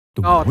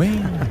Out. Here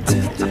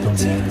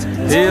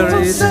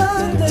is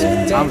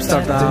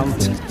Amsterdam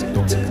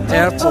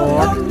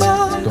Airport.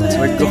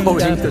 We're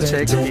going to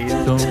check in.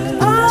 But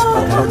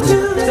how to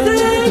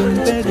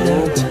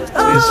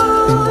is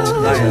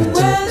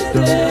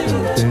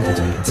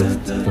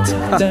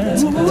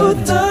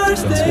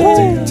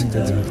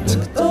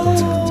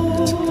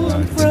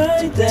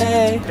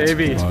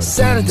heavy.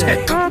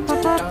 Saturday.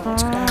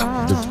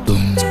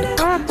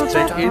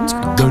 Check in.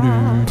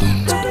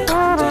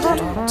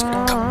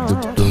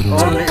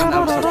 Only in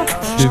Amsterdam.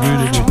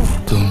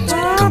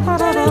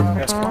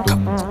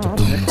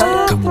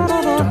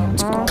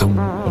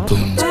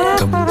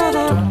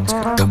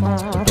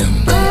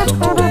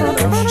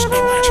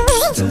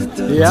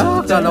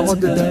 Yeah, kala ko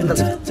din.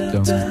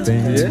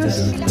 Yes.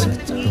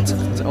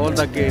 All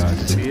the gates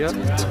is here.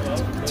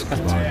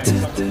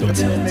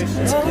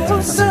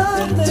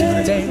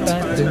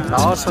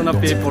 Thousands of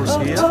people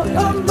here.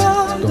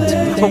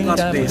 Look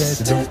at this.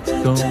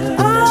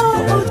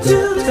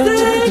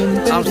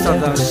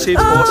 Amsterdam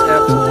Schiphol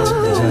Airport.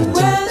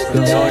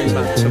 Going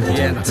back to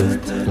Vienna.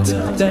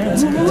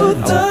 Our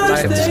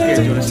flight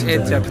schedule is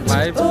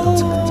 8:35,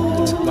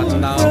 but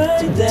now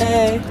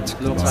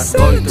look at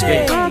going to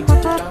gate.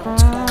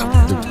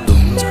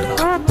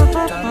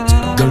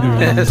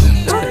 Yes.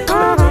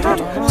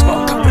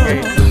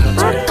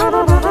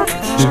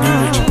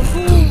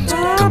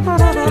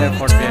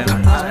 Airport Vienna.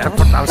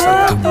 Airport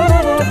Amsterdam.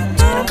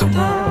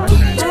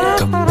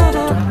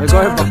 We're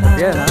going back to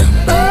Vienna.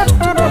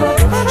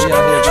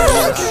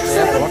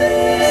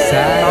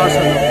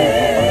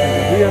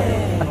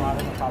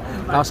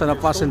 Thousands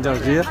of passengers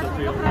here. Look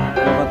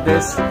at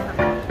this. Look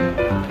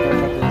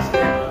at this.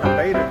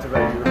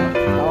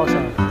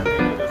 Thousands.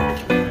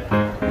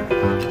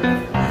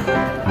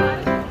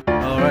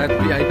 Alright,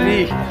 VIP.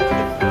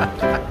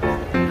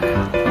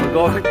 We're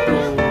going to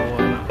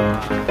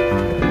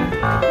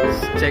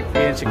check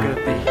in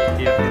security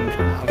here in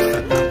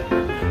Amsterdam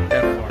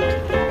Airport.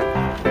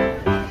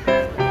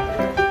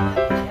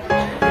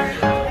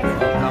 Oh,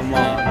 come on.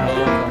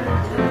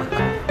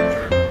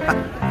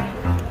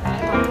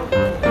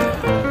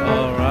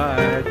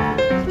 Alright.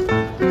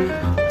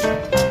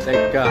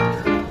 Thank God.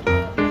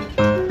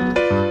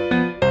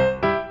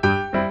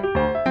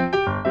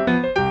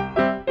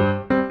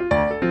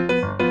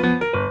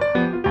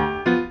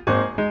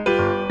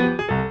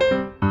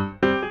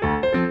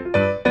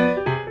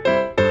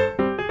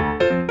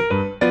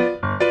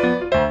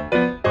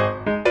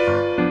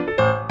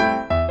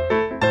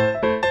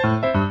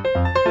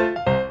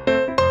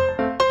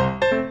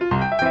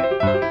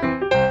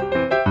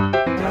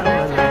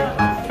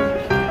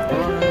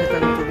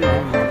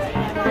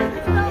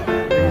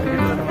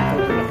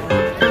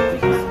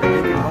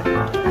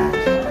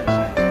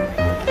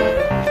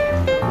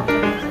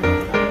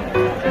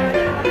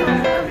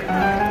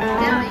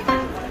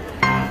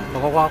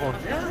 Ako.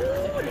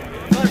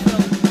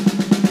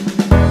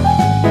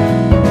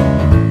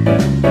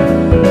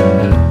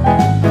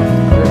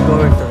 We're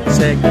going to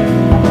check the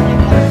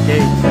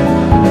gate.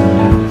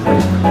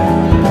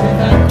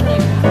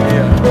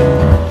 Here.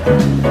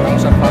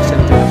 Those are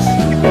passengers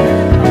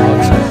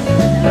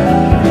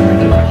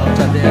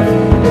outside the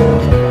airport.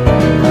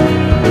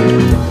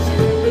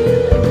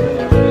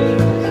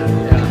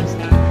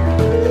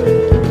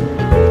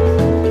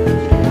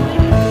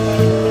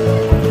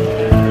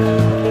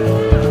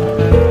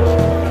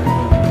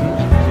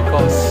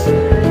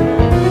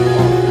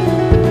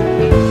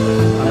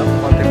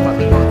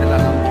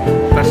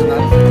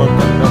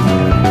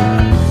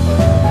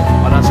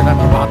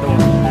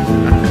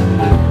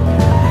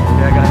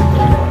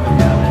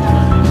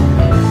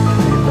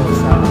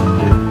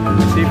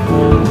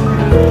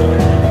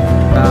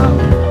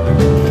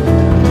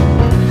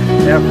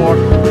 Airport.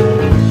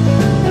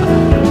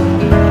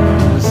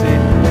 Let's see.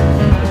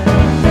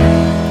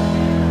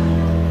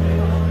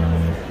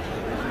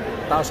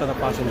 Thousands of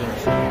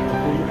passengers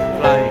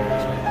flying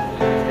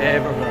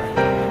everywhere.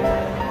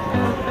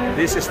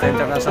 This is the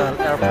international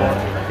airport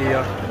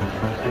here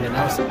in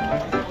Amsterdam.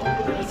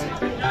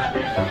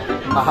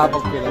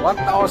 Mahabang pila.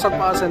 1,000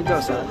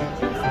 passengers.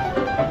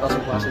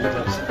 1,000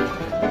 passengers.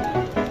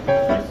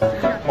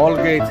 All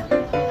gate.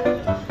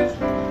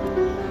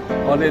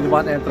 Only in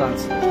one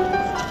entrance.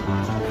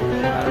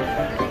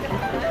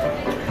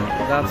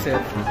 That's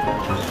it.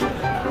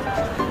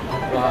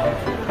 Wow.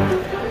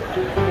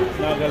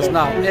 It's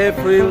now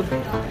April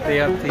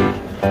 30,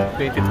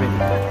 2020.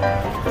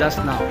 Just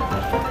now.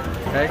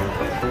 Okay?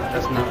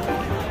 Just now.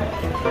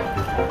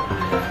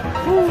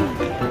 Woo.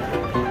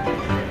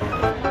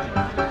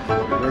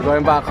 We're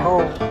going back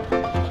home.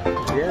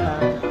 Yeah.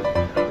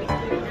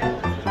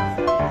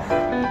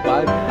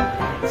 Bye.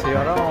 See you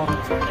around.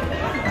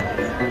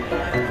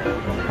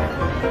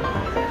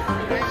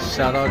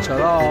 Shout out,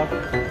 shout out.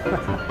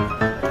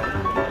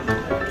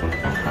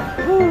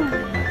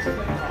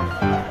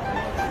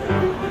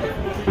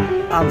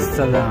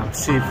 Amsterdam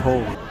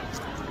Schiphol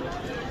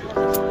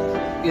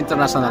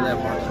International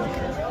Airport.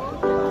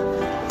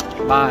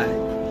 Bye.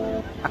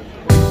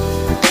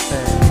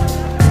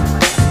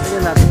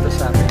 Tingnan natin ito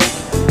sa ating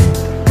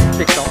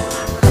TikTok.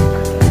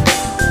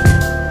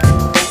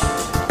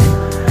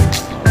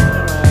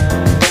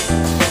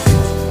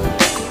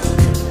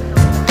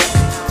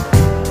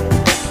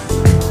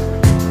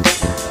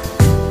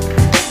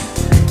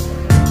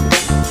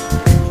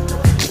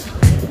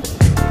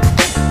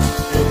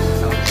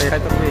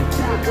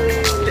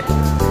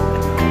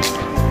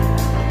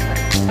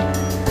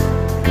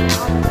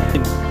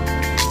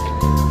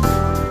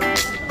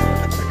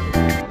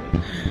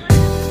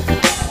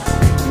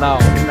 Now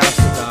in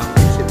Amsterdam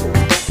Schiphol.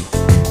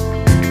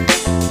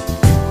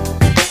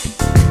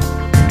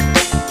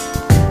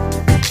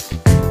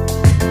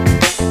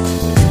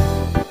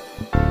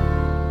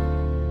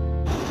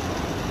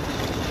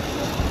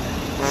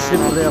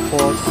 Schiphol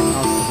Airport,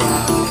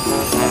 Amsterdam.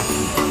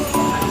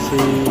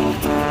 Kasi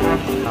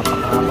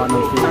napakahaba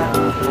ng pila.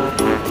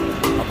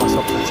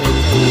 Papasok na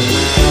check-in.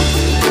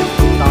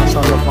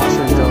 Thousands of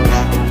passengers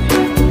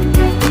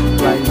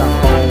flying back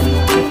home.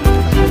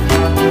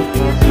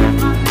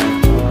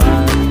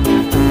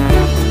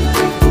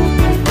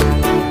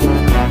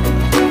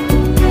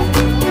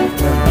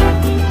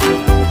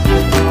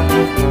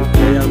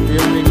 They are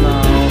filming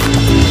now.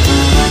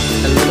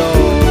 Hello.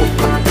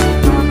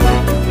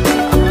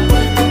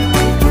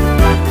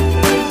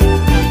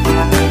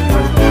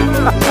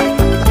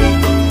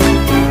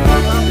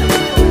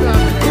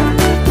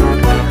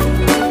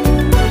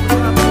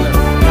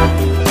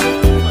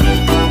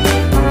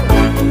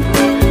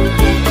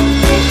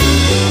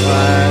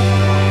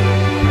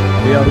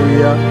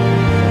 Yeah.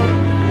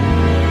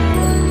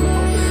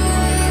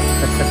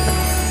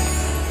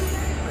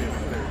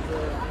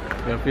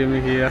 We're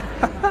filming here.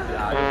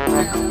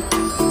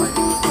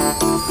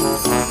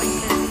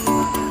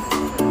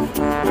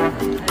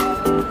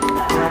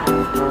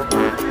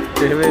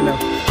 TV lang.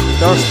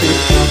 Thirsty.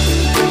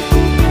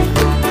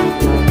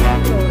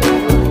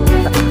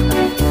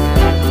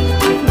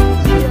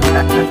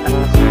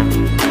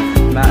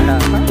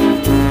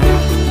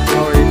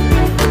 Sorry.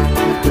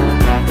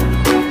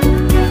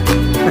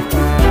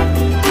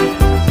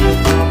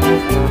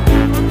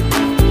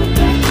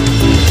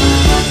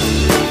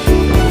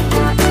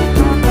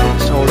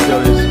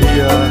 Soldier is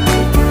here.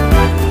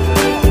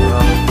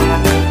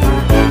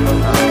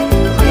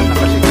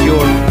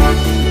 Naka-secure.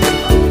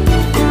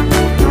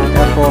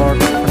 Airport.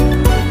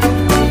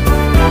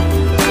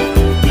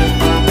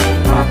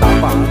 Bata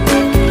pa.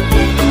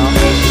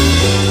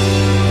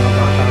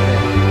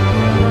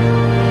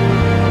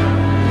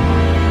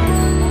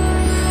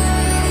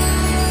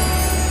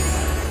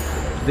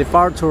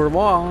 Departure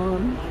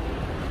 1.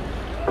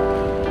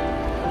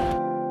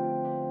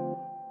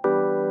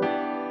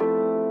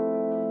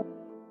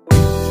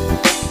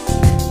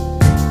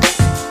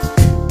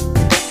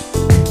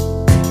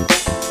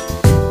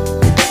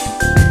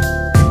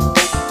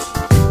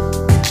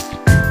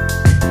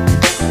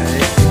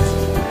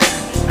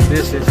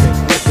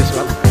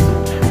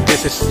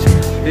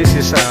 This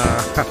is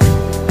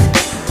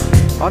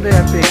only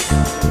I think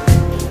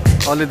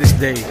only this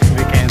day,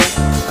 weekend,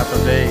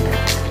 Saturday.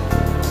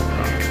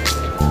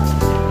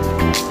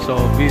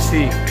 So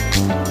busy.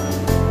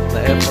 The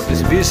airport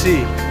is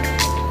busy.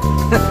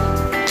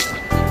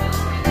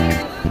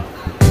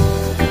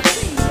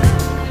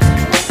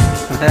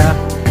 Yeah.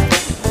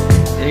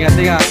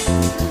 Ingat.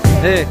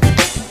 Hey.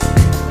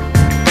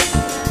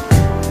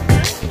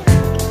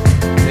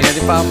 Ingat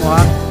di paa mo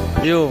ha.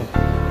 You.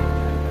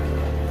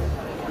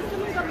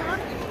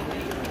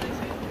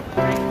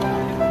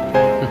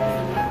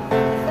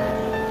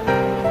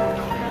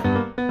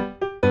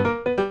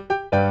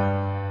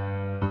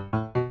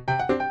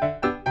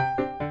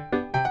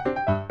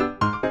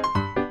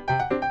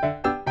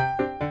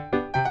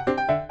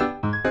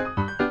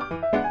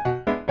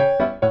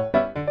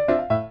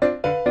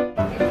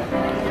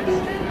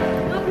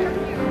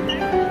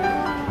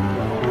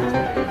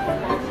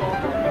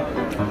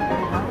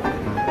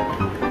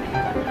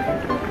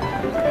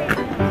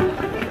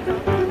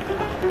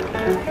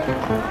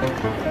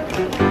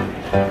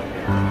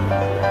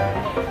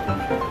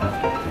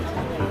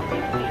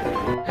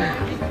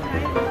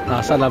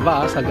 Nasa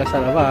labas, hanggang sa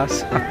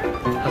labas.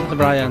 Asa si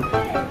Brian?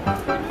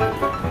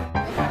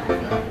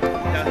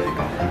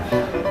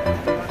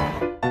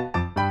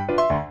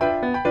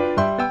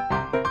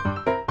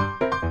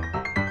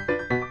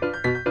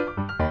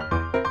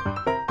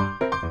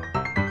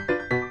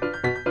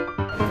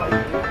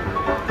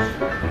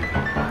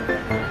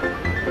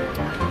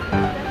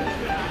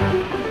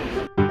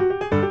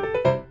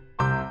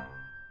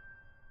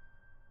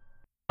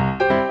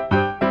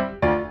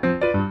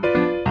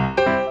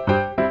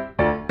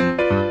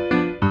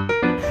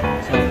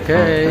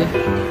 Okay,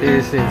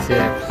 this is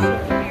it.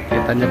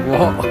 Kita niyo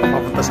po,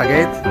 papunta sa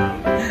gate.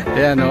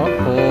 Ayan o.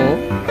 Oh.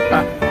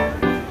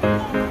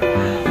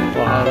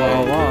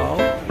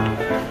 Wow.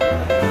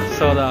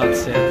 So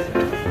that's it.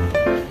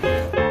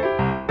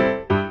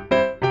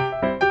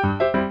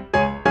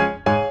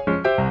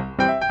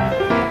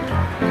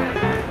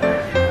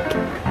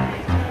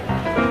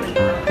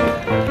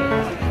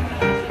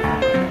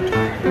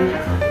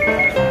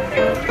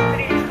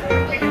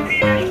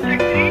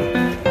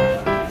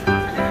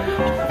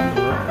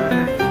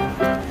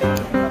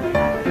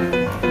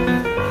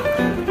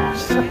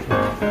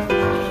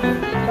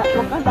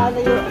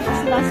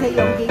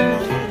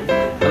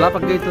 Wala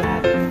pag gate to.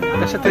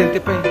 Kasi 20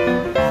 pa eh.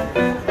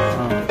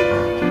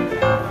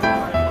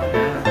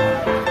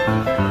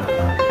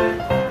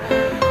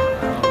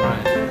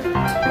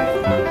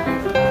 Alright.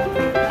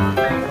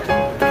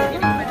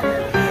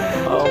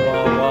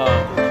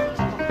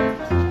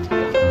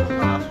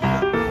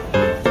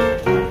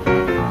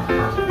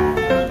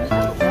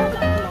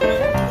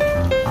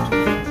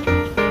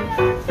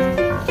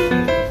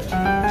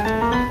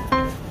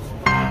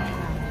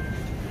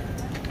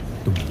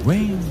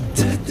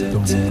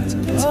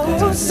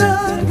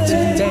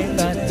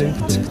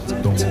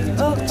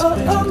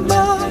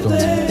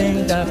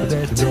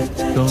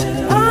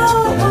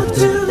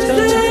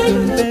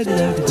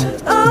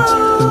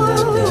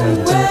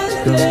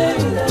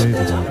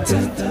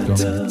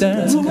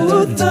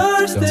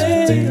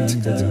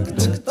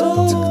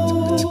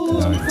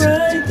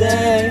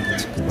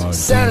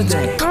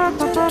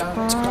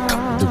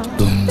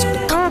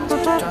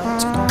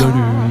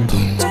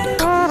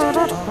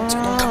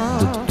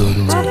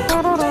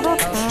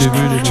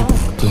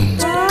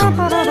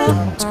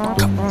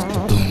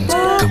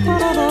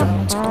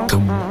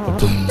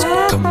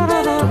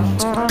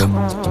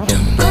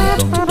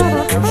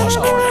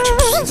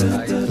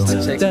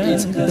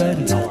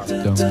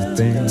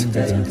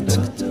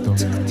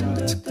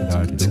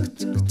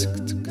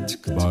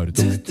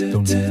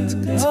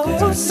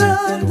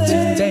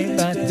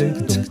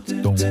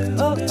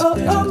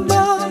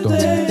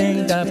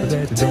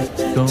 Pag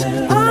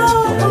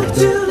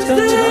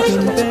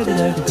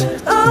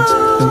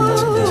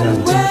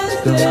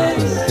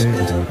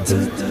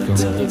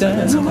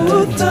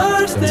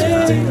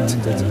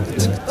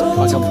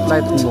ang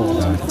flight mo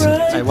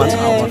ay 1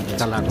 hour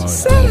ka lang,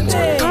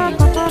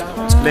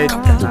 late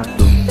ka na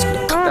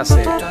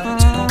kasi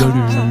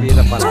sa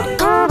pila pa lang.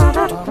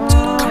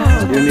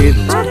 You need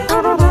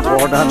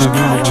more than an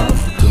hour.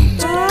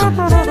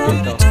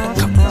 Dito.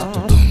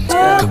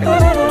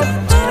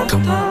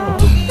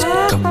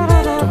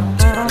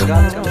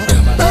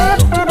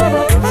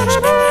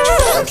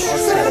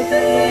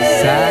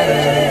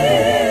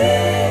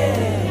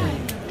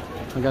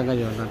 Hanggang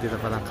ngayon, nandito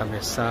pa lang kami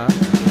sa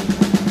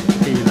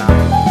pila.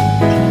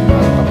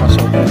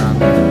 Papasok na sa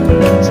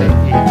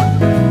check-in.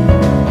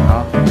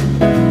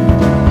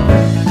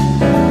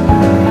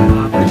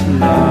 Lapit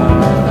na.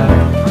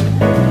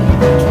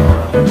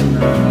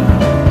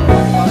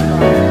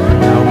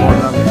 No more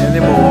than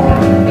anymore.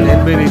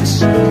 10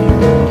 minutes.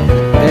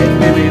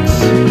 10 minutes.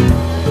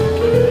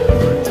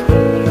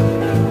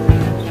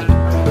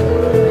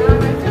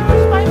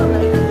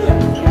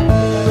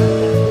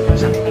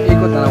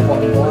 Ikot na lang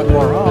one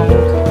more round.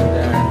 And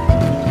then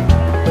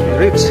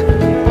we reach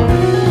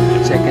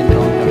second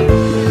counter.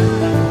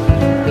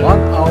 1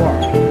 hour,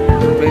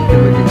 20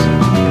 minutes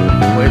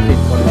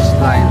waiting for this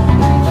line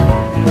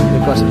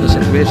because of the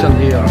situation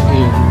here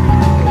in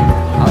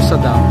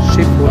Amsterdam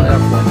Schiphol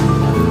Airport.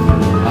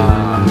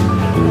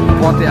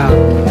 Konti ang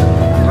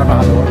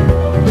trabahador.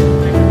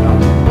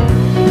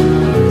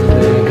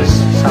 Today is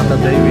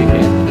Saturday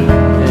weekend.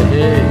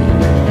 Hey.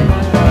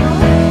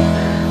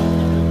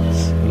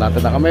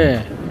 Lapit na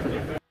kami.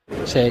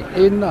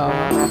 Check-in na.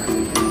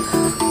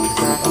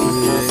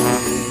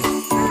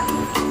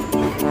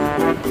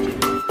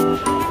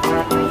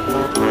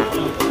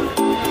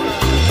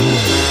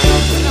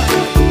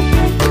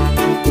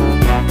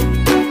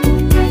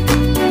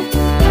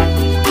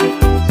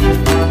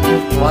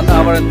 One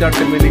hour and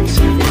 30 minutes.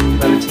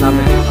 Dalit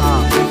namin.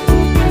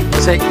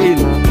 Check-in.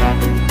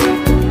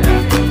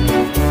 Yeah.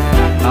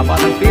 Haba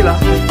ng pila.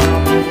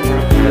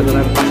 Ito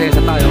na yung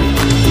pasensya tayo.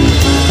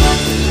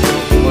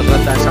 Bukas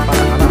lang tayo sa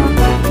panakanan.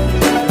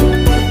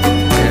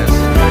 Yes.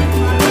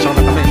 Pasok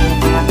na kami.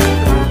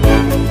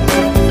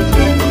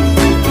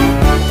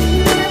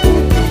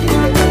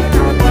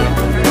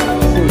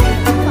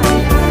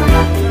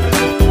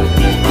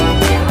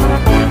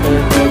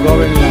 We're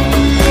going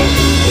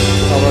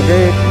now. Our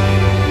gate.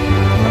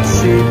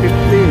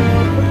 C15.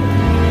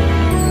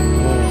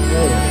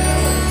 Okay.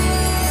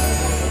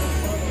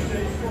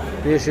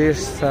 This is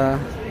the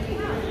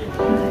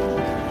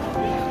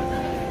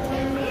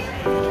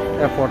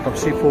airport of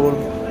Schiphol,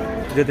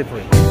 duty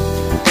free.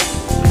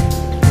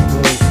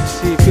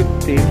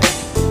 C15.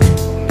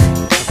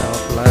 Our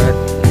flight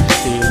is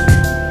still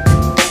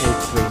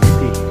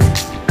 8:20.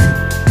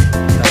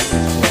 That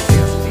is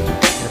 4:30.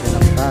 There's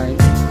enough time,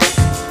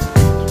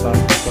 but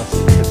because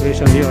the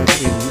situation here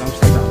in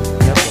Amsterdam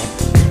Airport.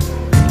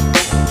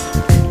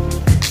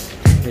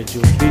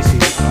 Medyo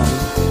busy ang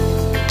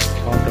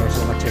counters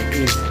na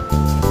check-in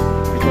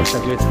because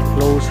the gates are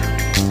closed.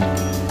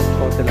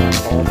 Konti lang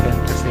naka-open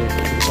kasi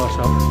because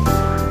of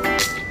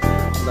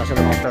wala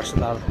sila mga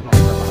personal mga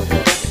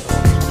trabahador.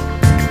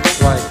 That's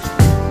why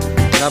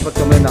dapat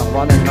kami ng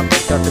 1.5 to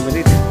 30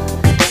 minutes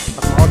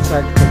at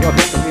outside going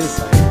to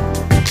inside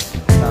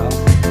now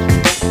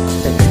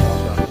check-in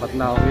counter. But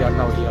now we are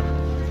now here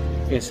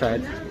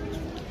inside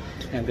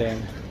and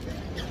then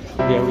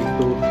going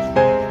to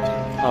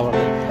our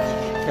gate.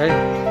 Okay,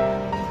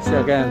 see you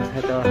again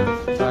later.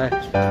 Bye.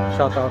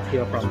 Shout out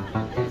here from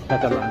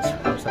Netherlands,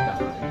 Amsterdam.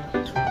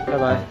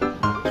 Bye bye.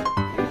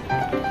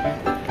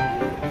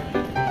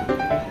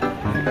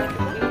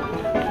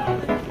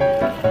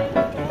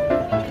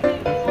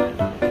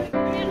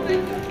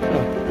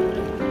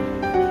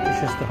 This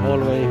is the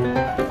hallway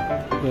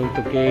going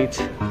to gate.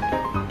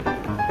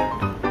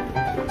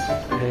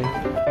 Okay.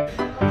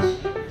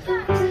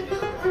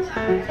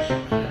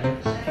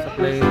 It's a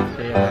plane.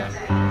 They are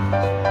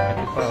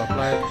happy for our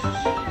flight.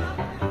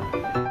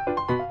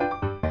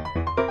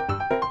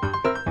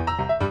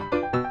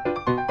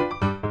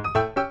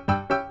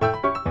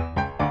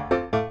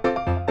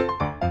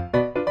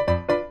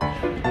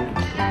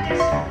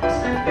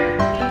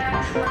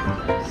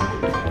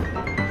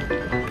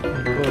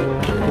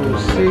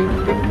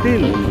 C15.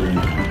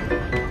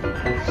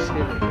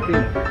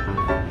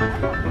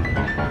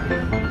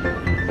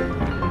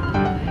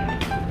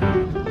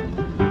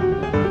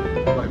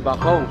 Going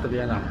back home to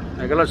Vienna.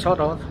 I got a shout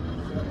out.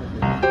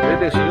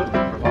 Greetings to you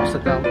from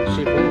Amsterdam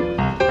Schiphol.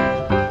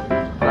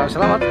 Maraming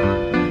salamat.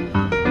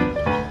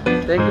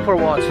 Thank you for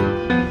watching.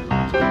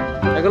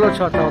 I got a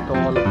shout out to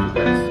all of you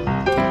guys,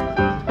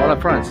 all my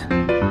friends.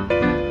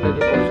 Thank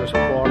you for your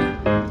support.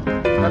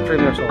 Not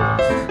premium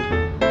always.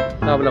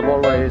 Love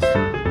always.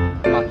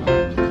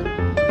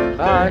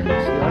 Bye.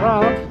 See you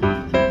around.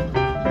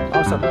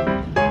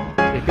 Amsterdam.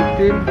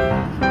 C15.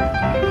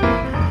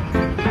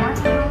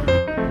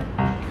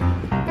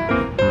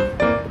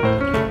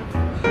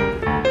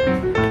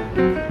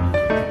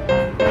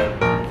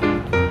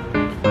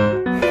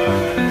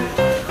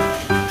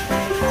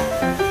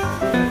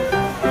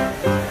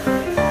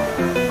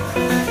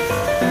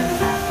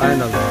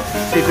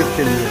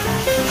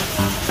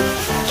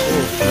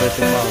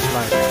 waiting for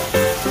our flight.